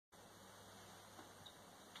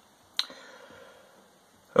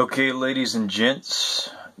Okay, ladies and gents,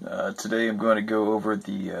 today I'm going to go over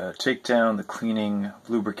the takedown, the cleaning,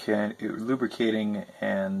 lubricating,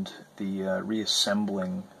 and the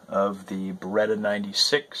reassembling of the Beretta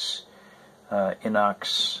 96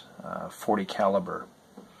 Inox 40 caliber.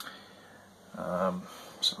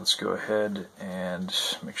 So let's go ahead and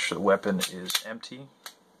make sure the weapon is empty.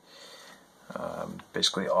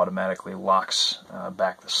 Basically automatically locks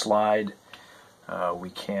back the slide. We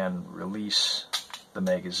can release the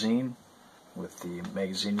magazine with the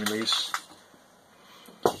magazine release.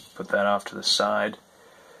 Put that off to the side.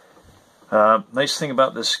 Nice thing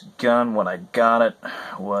about this gun when I got it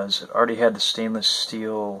was it already had the stainless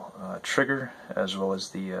steel trigger as well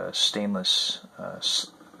as the stainless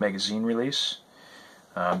magazine release.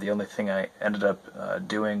 The only thing I ended up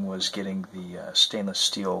doing was getting the stainless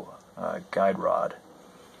steel guide rod.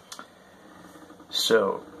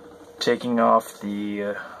 So taking off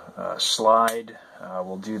the slide,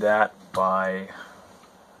 we'll do that by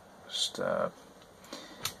just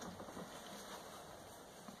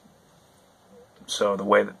so the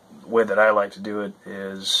way that I like to do it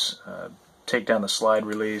is take down the slide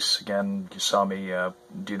release. Again, you saw me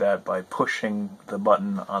do that by pushing the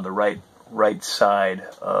button on the right side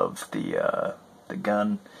of the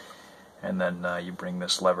gun, and then you bring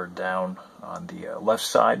this lever down on the left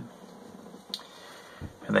side,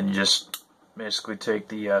 and then you just basically take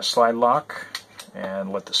the slide lock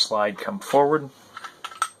and let the slide come forward,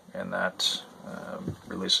 and that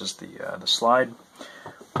releases the slide.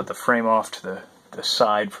 Put the frame off to the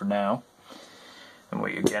side for now, and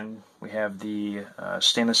we have the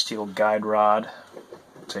stainless steel guide rod.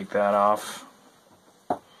 Take that off.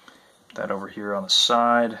 Put that over here on the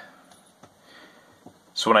side.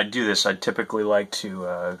 So when I do this, I typically like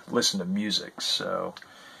to listen to music. So.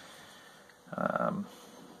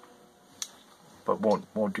 But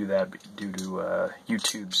won't do that due to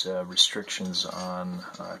YouTube's restrictions on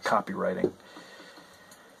copywriting.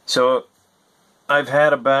 So I've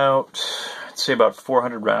had about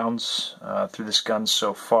 400 rounds through this gun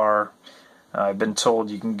so far. I've been told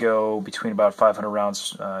you can go between about 500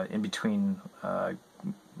 rounds in between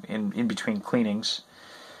cleanings,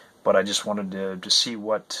 but I just wanted to see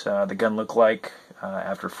what the gun looked like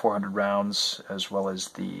after 400 rounds, as well as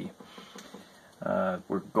the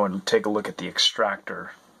we're going to take a look at the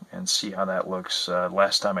extractor and see how that looks.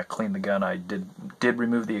 Last time I cleaned the gun, I did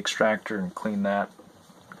remove the extractor and clean that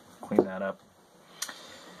up.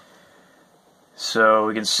 So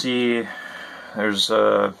we can see there's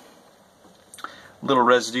a little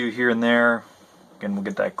residue here and there. Again, we'll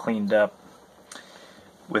get that cleaned up.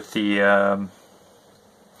 With the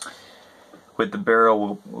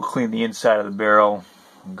barrel, we'll clean the inside of the barrel.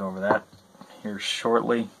 We'll go over that here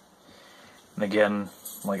shortly. And again,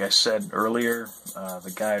 like I said earlier,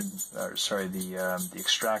 the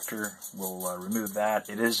extractor, we'll remove that.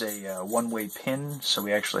 It is a one-way pin, so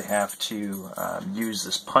we actually have to use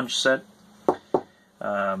this punch set.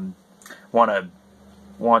 Want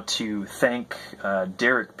to thank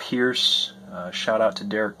Derek Pierce. Shout out to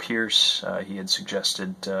Derek Pierce. He had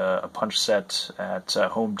suggested a punch set at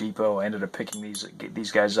Home Depot. I ended up picking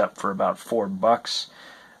these guys up for about $4.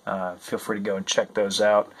 Feel free to go and check those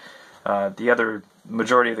out. The other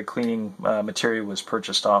majority of the cleaning material was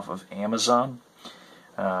purchased off of Amazon.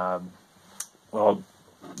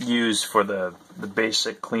 Used for the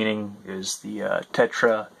basic cleaning is the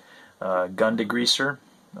Tetra gun degreaser.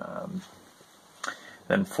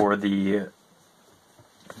 Then for the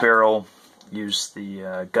barrel, use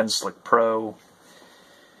the Gunslick Pro,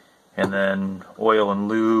 and then oil and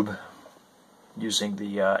lube using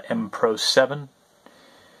the M Pro 7.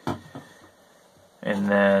 And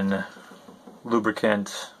then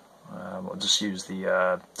lubricant, we'll just use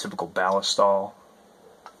the typical ballistol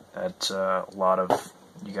that a lot of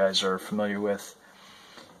you guys are familiar with.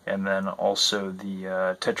 And then also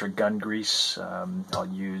the Tetra gun grease I'll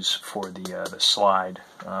use for the slide,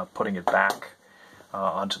 putting it back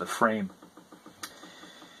onto the frame.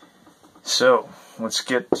 So let's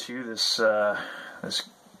get to this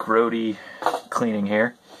grody cleaning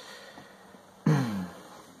here.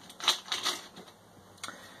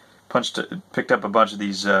 Picked up a bunch of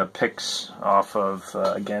these picks off of,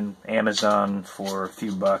 again, Amazon for a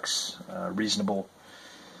few bucks. Reasonable.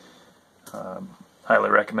 Highly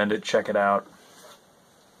recommend it. Check it out.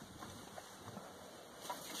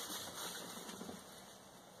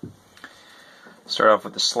 Start off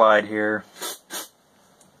with the slide here.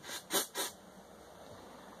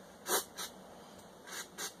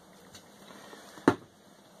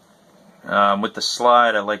 With the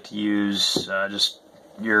slide, I like to use just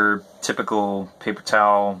your typical paper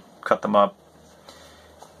towel, cut them up,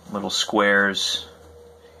 little squares,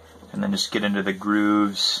 and then just get into the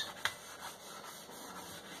grooves.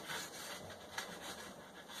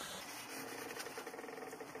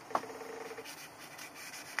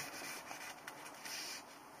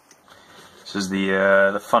 This is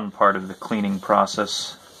the fun part of the cleaning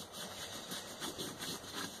process.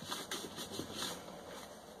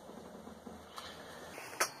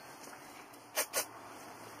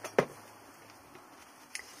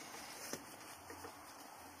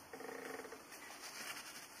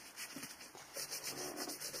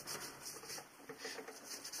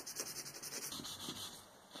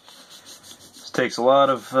 This takes a lot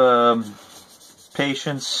of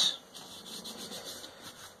patience.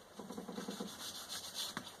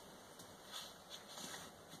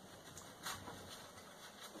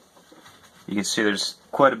 You can see there's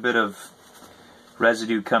quite a bit of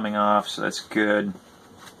residue coming off, so that's good.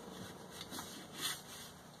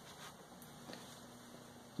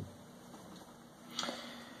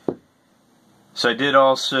 So I did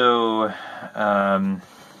also, I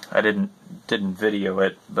didn't video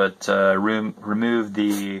it, but removed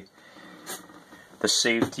the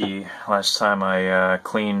safety last time I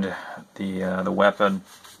cleaned the weapon.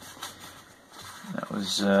 That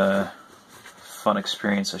was a fun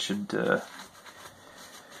experience. I should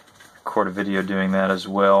record a video doing that as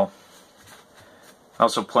well. I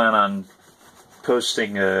also plan on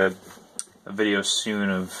posting a video soon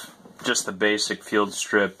of just the basic field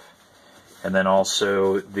strip, and then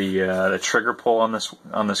also the trigger pull on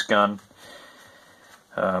this gun.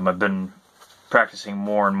 I've been practicing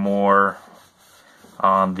more and more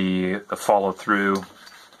on the follow through,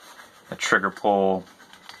 the trigger pull.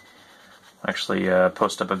 Actually,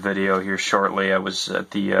 post up a video here shortly. I was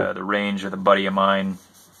at the range with a buddy of mine.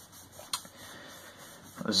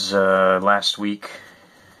 It was last week,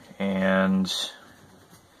 and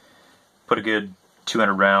put a good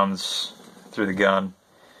 200 rounds through the gun.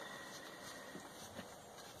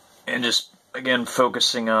 And just, again,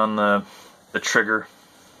 focusing on the trigger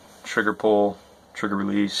pull, trigger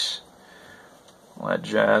release, all that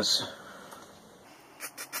jazz.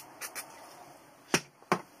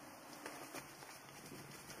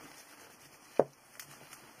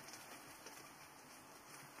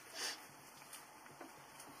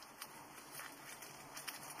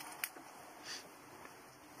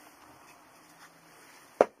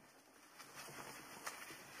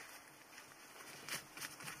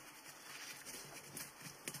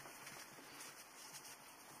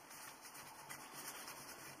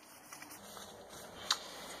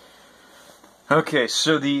 Okay,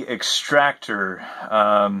 so the extractor.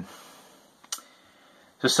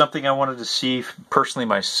 This is something I wanted to see personally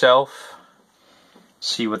myself,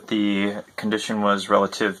 see what the condition was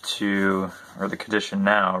relative to, or the condition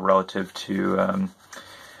now relative to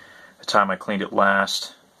the time I cleaned it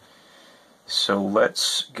last. So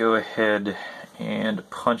let's go ahead and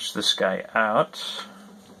punch this guy out.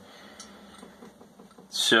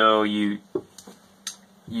 So you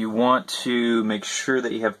want to make sure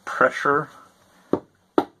that you have pressure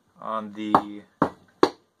on the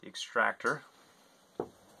extractor.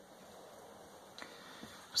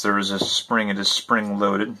 So there is a spring, it is spring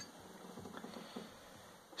loaded.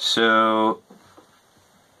 So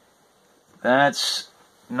that's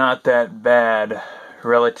not that bad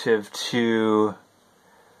relative to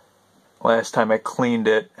last time I cleaned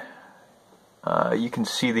it. You can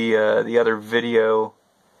see the other video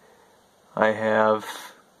I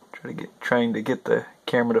have. Trying to get the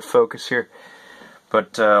camera to focus here.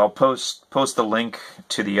 But I'll post the link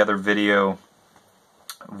to the other video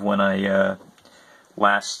of when I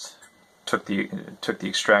last took the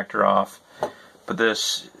extractor off. But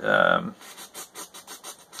this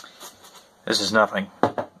is nothing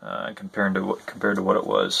compared to what it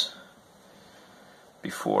was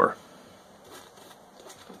before.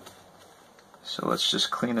 So let's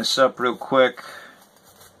just clean this up real quick.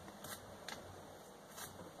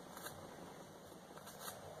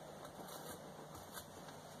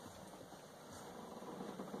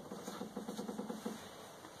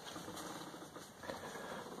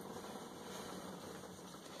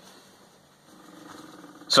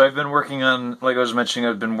 So I've been working on, like I was mentioning,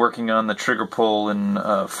 I've been working on the trigger pull and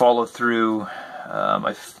follow through.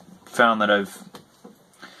 I've found that I've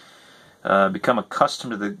become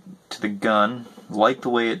accustomed to the gun, like the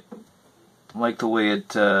way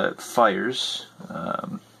it fires.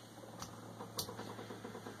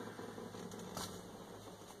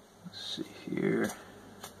 Let's see here.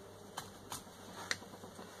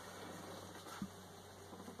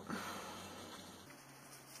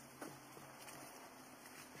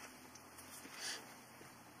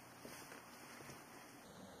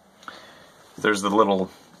 There's the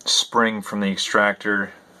little spring from the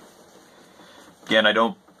extractor Again, I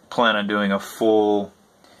don't plan on doing a full-on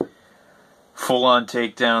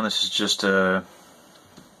takedown. This is just a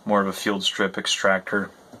more of a field strip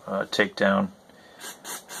extractor takedown.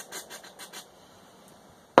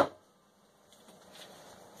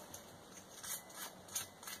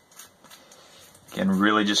 Again,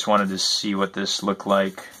 really just wanted to see what this looked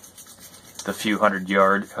like. The few hundred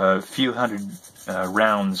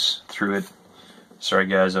rounds through it. Sorry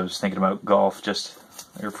guys, I was thinking about golf just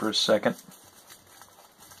there for a second.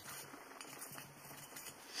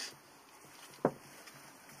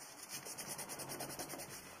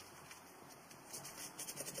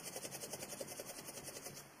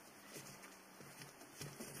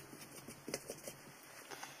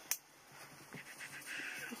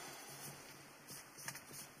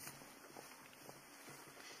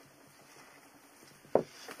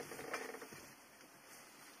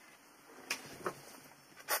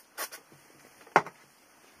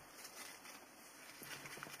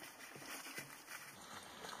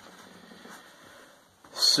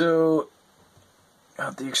 So,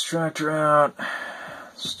 got the extractor out.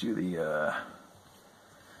 Let's do the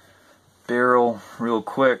barrel real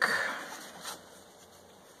quick.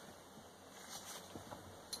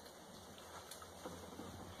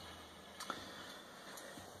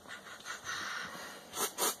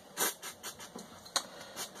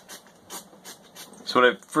 So what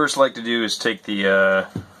I first like to do is take the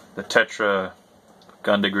Tetra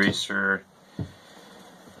gun degreaser,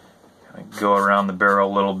 go around the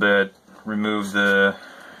barrel a little bit, remove the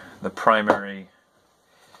primary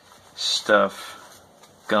stuff,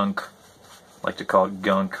 gunk, I like to call it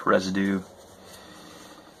gunk, residue.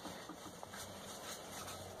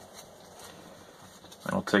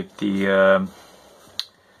 And I'll take the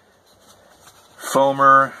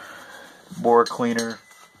foamer, bore cleaner,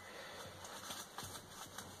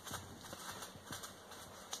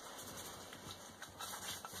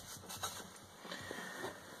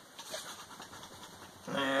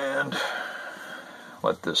 and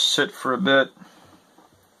let this sit for a bit.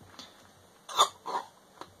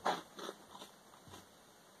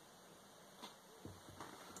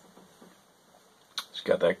 Just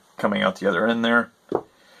got that coming out the other end there.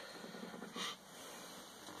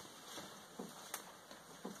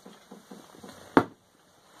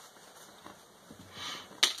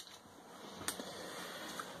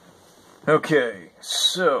 Okay,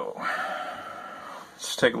 so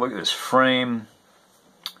let's take a look at this frame.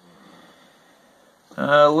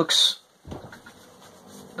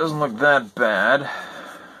 Doesn't look that bad.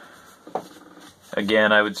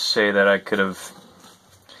 Again, I would say that I could have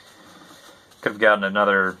gotten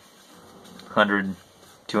another 100,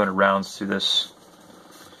 200 rounds through this.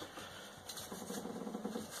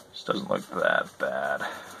 This doesn't look that bad.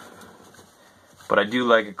 But I do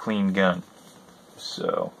like a clean gun,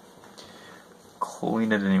 so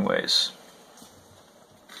clean it anyways.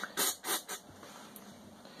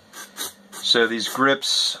 So these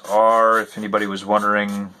grips are, if anybody was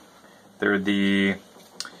wondering, they're the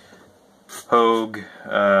Hogue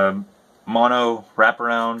mono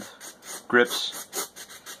wraparound grips.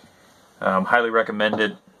 Highly recommend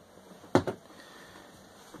it.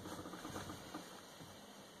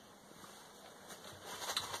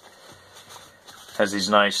 Has these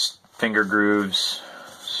nice finger grooves,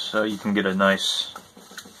 so you can get a nice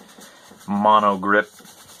mono grip.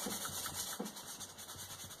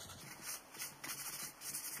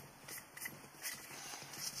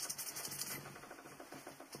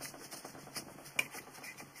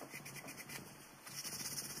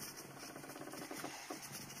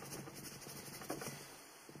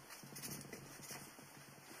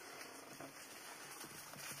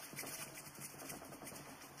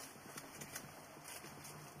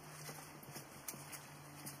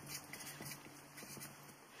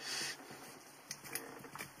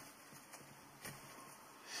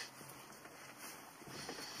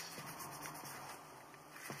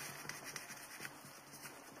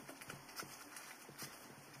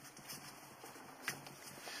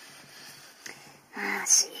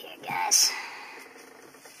 Let's see here, guys.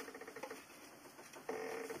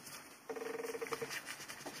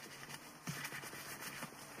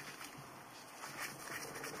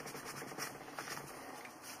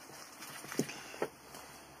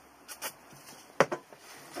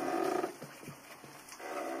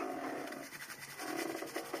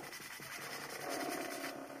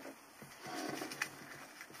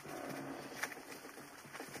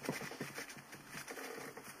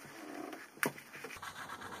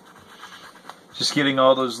 Just getting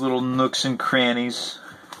all those little nooks and crannies.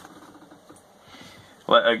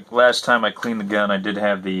 Last time I cleaned the gun, I did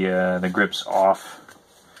have the grips off.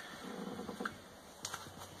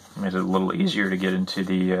 Makes it a little easier to get into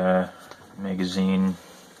the magazine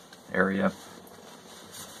area.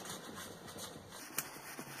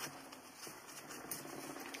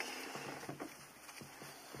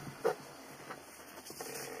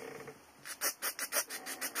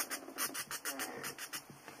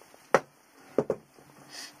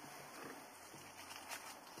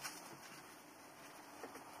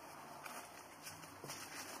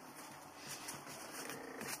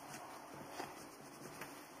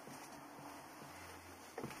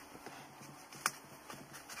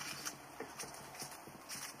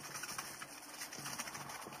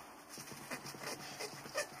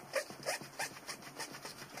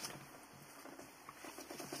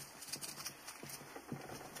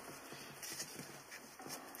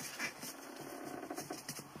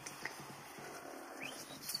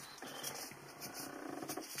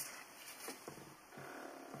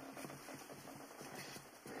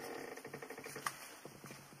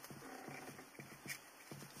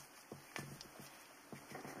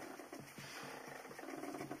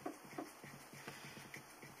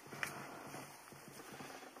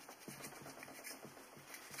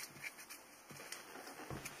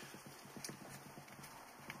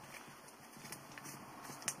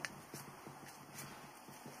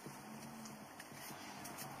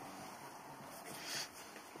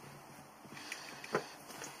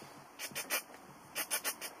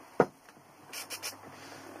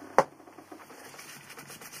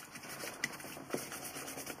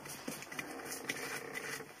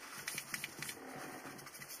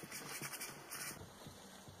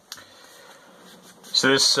 So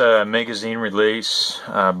this magazine release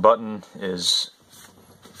button is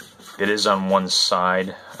on one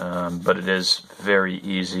side, but it is very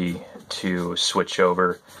easy to switch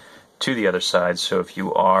over to the other side. So if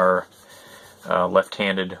you are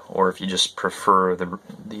left-handed, or if you just prefer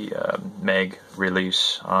the mag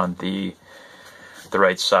release on the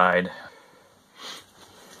right side,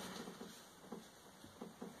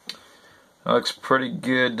 that looks pretty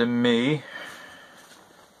good to me.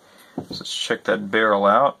 So let's check that barrel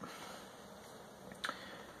out.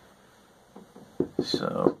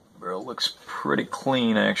 So barrel looks pretty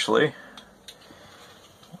clean, actually.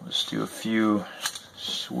 We'll just do a few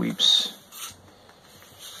sweeps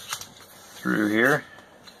through here.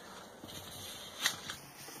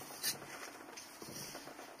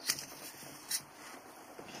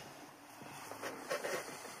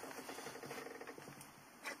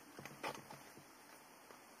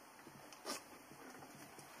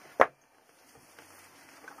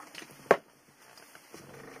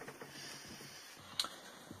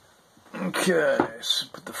 Okay, so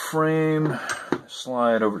put the frame,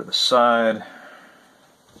 slide over to the side.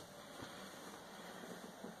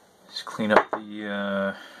 Just clean up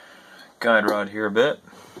the guide rod here a bit.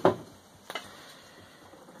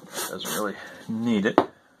 Doesn't really need it.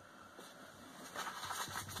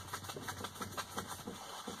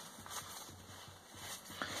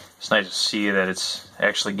 It's nice to see that it's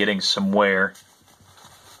actually getting some wear.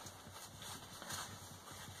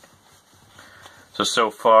 So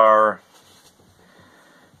far,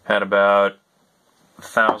 had about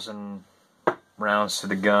 1,000 rounds to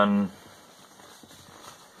the gun,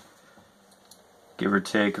 give or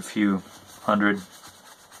take a few hundred.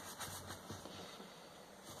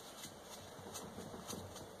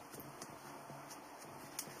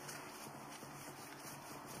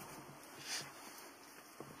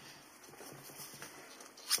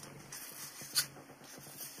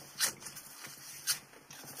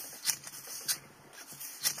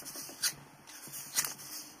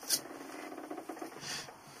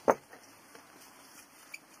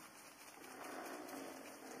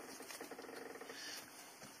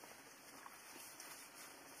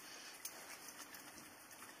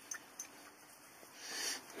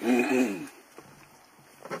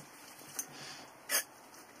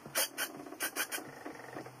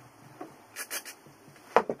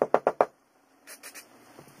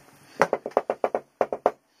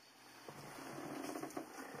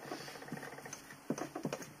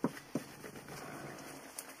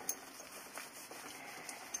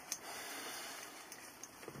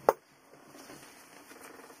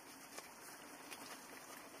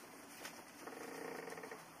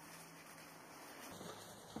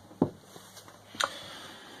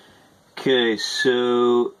 Okay,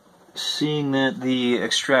 so seeing that the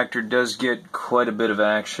extractor does get quite a bit of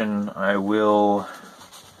action, I will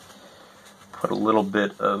put a little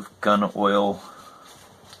bit of gun oil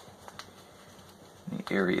in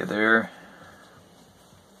the area there.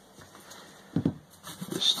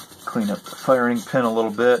 Just clean up the firing pin a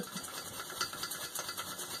little bit.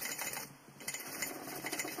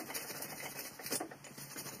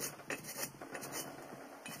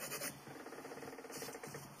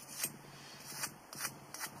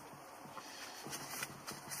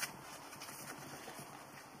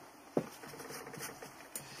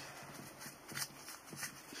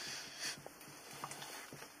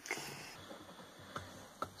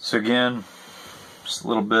 So again, just a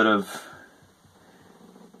little bit of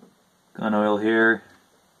gun oil here,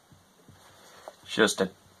 just a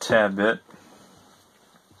tad bit.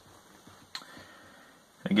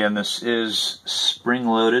 Again, this is spring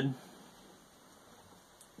loaded,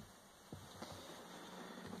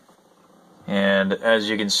 and as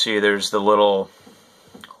you can see, there's the little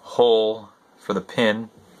hole for the pin,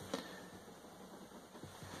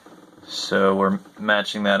 so we're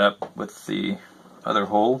matching that up with the other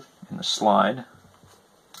hole in the slide.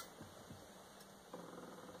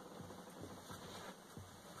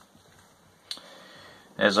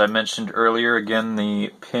 As I mentioned earlier, again,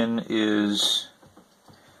 the pin is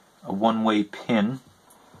a one-way pin,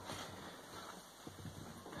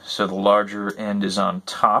 so the larger end is on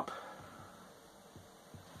top.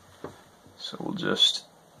 So we'll just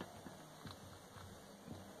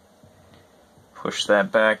push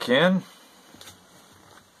that back in,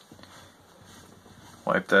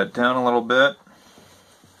 wipe that down a little bit.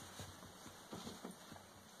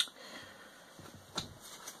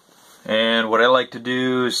 And what I like to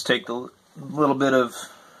do is take a little bit of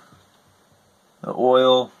the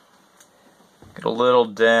oil, get a little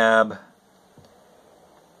dab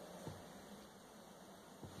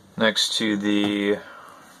next to the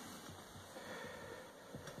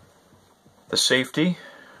safety.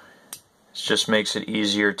 It just makes it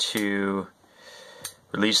easier to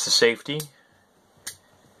release the safety.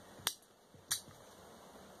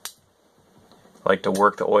 I like to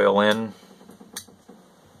work the oil in.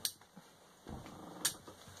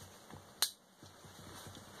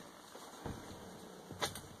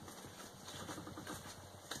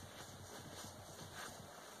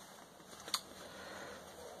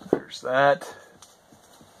 There's that.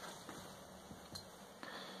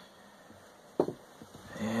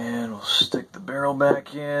 And we'll stick the barrel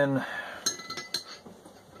back in.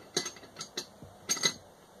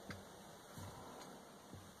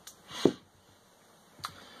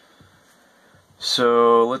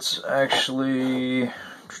 So let's actually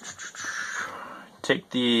take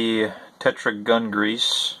the Tetra gun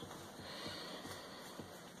grease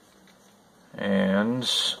and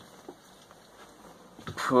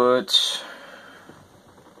put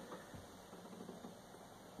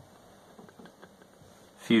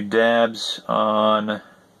a few dabs on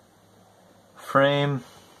frame,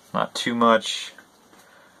 not too much.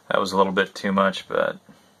 That was a little bit too much, but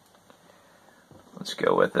let's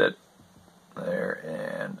go with it. There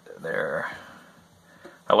and there.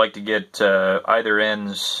 I like to get either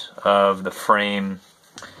ends of the frame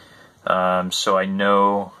so I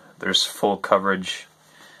know there's full coverage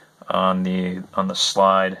on the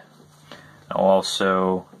slide. I'll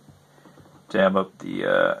also dab up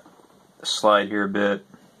the slide here a bit.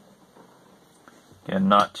 Again,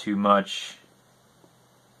 not too much.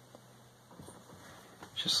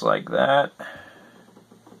 Just like that.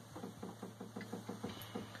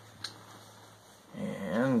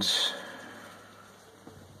 And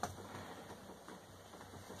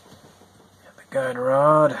the guide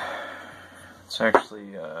rod. Let's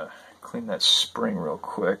actually clean that spring real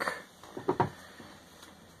quick.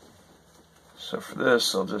 So for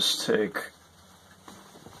this, I'll just take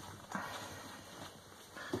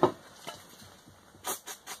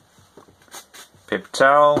paper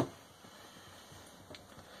towel,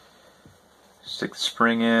 stick the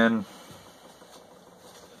spring in.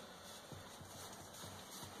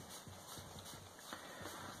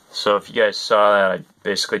 So if you guys saw that, I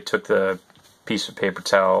basically took the piece of paper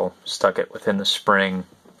towel, stuck it within the spring.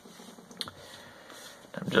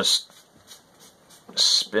 I'm just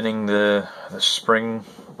spinning the spring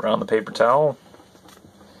around the paper towel,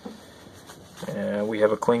 and we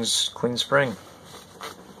have a clean spring.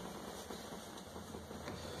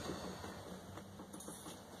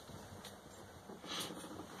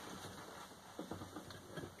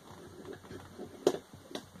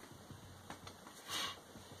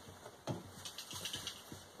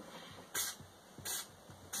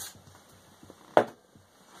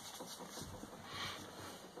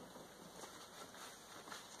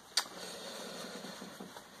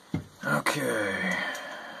 Okay.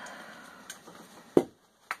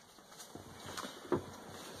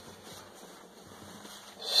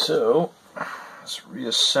 So, let's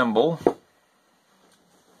reassemble.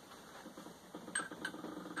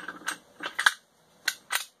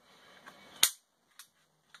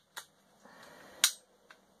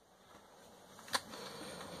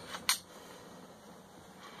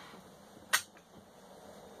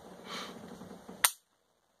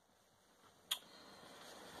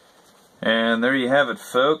 And there you have it,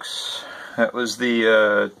 folks. That was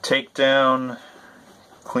the takedown,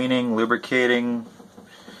 cleaning, lubricating,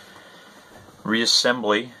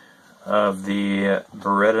 reassembly of the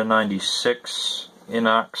Beretta 96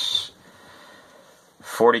 Inox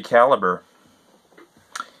 40 caliber.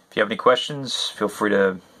 If you have any questions, feel free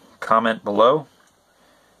to comment below.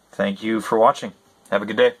 Thank you for watching. Have a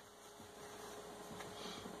good day.